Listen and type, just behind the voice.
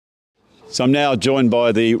So I'm now joined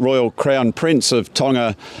by the Royal Crown Prince of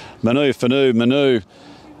Tonga, Manu Finau. Manu,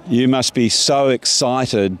 you must be so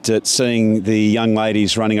excited at seeing the young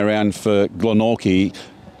ladies running around for Glenorchy,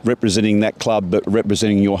 representing that club but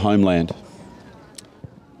representing your homeland.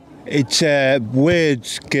 It's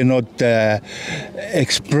words cannot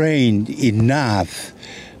explain enough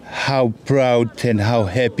how proud and how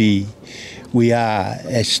happy we are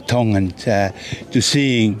as Tongans to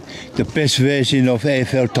seeing the best version of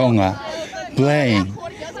AFL Tonga playing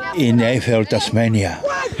in AFL Tasmania.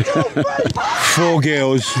 4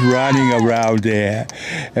 girls running around there,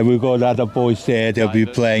 and we've got other boys there that'll be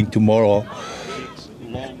playing tomorrow.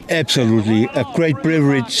 Absolutely a great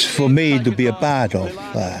privilege for me to be a part of.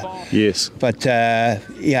 Yes. But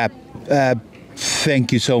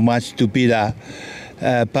thank you so much to Peter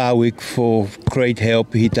Barwick for great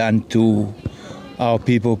help he done to our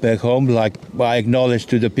people back home. Like I acknowledge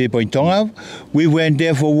to the people in Tonga, we went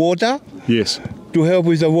there for water. Yes. To help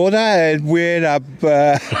with the water, and we end up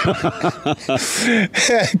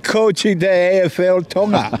coaching the AFL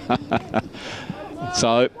Tonga.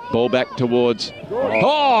 So, ball back towards...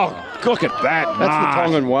 Oh, look at that. That's the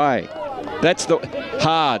Tongan way. That's the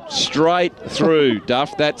hard, straight through,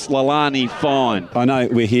 Duff. That's Lalani fine. I know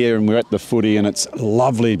we're here and we're at the footy, and it's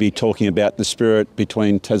lovely to be talking about the spirit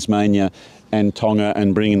between Tasmania and Tonga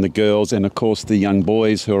and bringing the girls and, of course, the young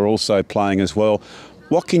boys who are also playing as well.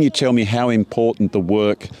 What can you tell me how important the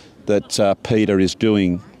work that Peter is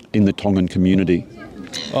doing in the Tongan community?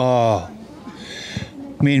 Oh,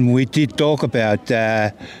 I mean, we did talk about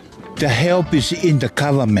the help is in the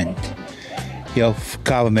government. You know,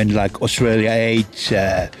 government like Australia Aid,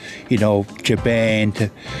 Japan.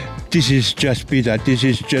 This is just Peter. This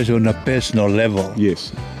is just on a personal level.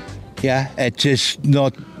 Yes. Yeah, it's just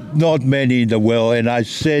not many in the world, and I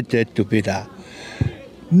said that to Peter.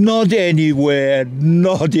 Not anywhere,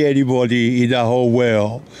 not anybody in the whole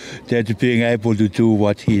world that's being able to do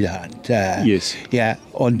what he done. Yes. Yeah,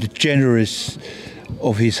 on the generous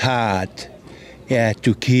of his heart, yeah,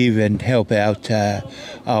 to give and help out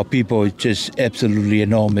our people. It's just absolutely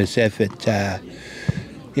enormous effort.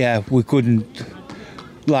 We couldn't,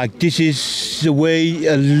 like, this is the way,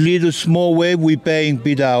 a little small way we're paying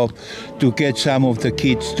Peter to get some of the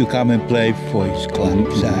kids to come and play for his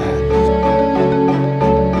clubs.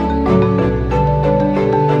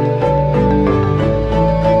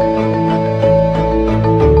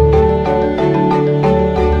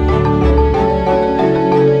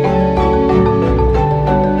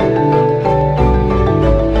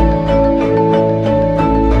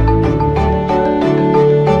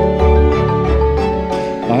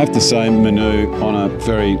 I have to say, Manu, on a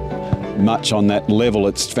very much on that level,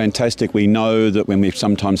 it's fantastic. We know that when we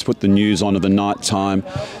sometimes put the news on at the night time,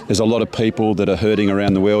 there's a lot of people that are hurting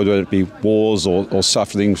around the world, whether it be wars or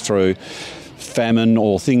suffering through famine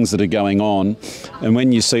or things that are going on. And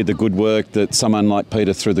when you see the good work that someone like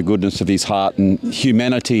Peter, through the goodness of his heart and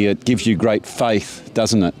humanity, it gives you great faith,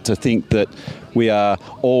 doesn't it? To think that we are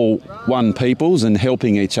all one peoples and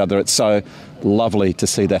helping each other. It's so lovely to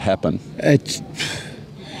see that happen. It's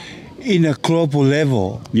in a global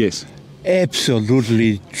level. Yes.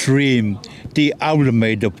 Absolutely dream, the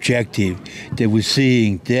ultimate objective that we're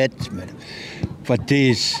seeing that. But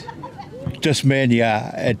this,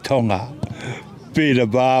 Tasmania and Tonga, Peter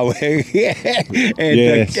Barwick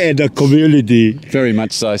and the community. Very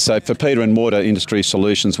much so. So for Peter and Water Industry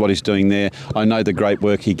Solutions, what he's doing there, I know the great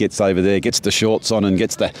work he gets over there, gets the shorts on and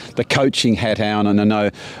gets the coaching hat on. And I know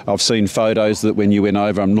I've seen photos that when you went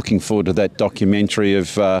over, I'm looking forward to that documentary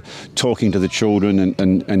of talking to the children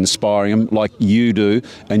and inspiring them like you do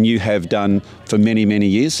and you have done for many, many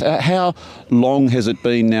years. How long has it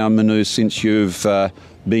been now, Manu, since you've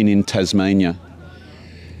been in Tasmania?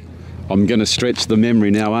 I'm going to stretch the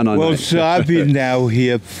memory now, aren't I? Well, so I've been now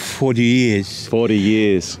here 40 years. 40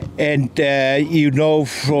 years. And you know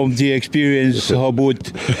from the experience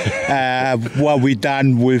about what we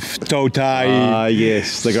done with Totai.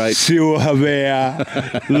 Yes, the great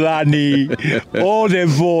Silhavea, Lani, all them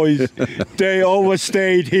boys, they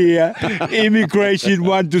overstayed here. Immigration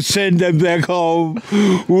want to send them back home.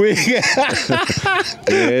 Yes.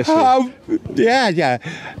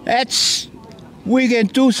 That's... We can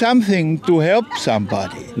do something to help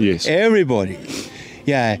somebody. Yes. Everybody.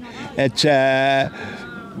 Yeah.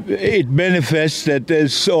 It manifests that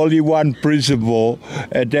there's only one principle,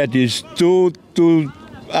 and that is do to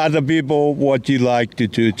other people what you like to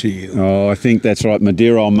do to you. Oh, I think that's right. My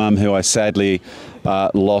dear old mum, who I sadly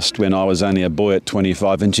lost when I was only a boy at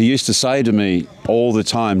 25, and she used to say to me all the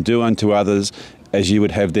time, do unto others as you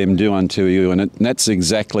would have them do unto you. And that's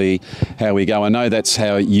exactly how we go. I know that's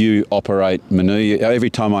how you operate, Manu. Every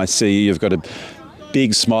time I see you, you've got a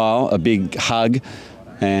big smile, a big hug.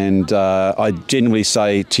 And I genuinely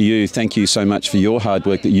say to you, thank you so much for your hard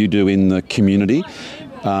work that you do in the community.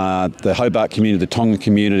 The Hobart community, the Tonga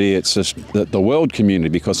community, it's just the world community,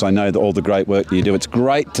 because I know that all the great work that you do. It's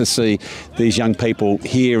great to see these young people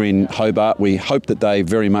here in Hobart. We hope that they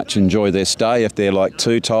very much enjoy their stay. If they're like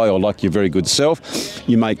Tutai or like your very good self,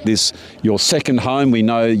 you make this your second home. We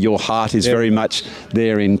know your heart is very much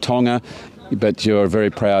there in Tonga, but you're a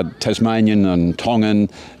very proud Tasmanian and Tongan,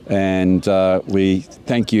 and we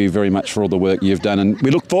thank you very much for all the work you've done, and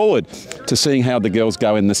we look forward to seeing how the girls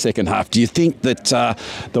go in the second half. Do you think that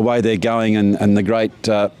the way they're going and the great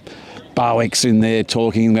Barwicks in there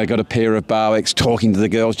talking, they've got a pair of Barwicks talking to the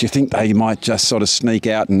girls, do you think they might just sort of sneak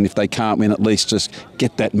out, and if they can't win, at least just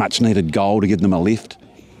get that much needed goal to give them a lift?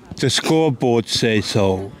 The scoreboard says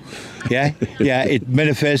so. Yeah, it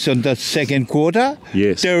manifests on the second quarter.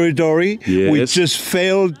 Yes. Territory. Yes. We just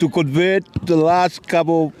failed to convert the last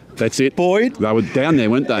couple. That's it. Point. They were down there,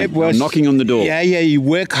 weren't they? It was, knocking on the door. Yeah, you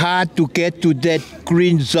work hard to get to that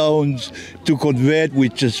green zones to convert. We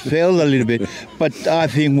just failed a little bit. But I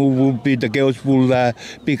think the girls will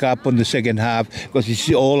pick up on the second half, because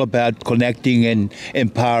it's all about connecting and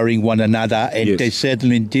empowering one another, and they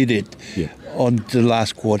certainly did it. Yeah. On the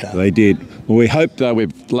last quarter. They did. Well, we hope,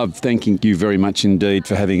 we've loved thanking you very much indeed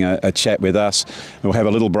for having a chat with us. We'll have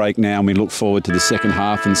a little break now, and we look forward to the second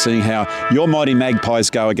half and seeing how your mighty Magpies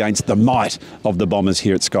go against the might of the Bombers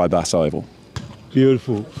here at Skybus Oval.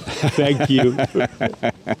 Beautiful. Thank you.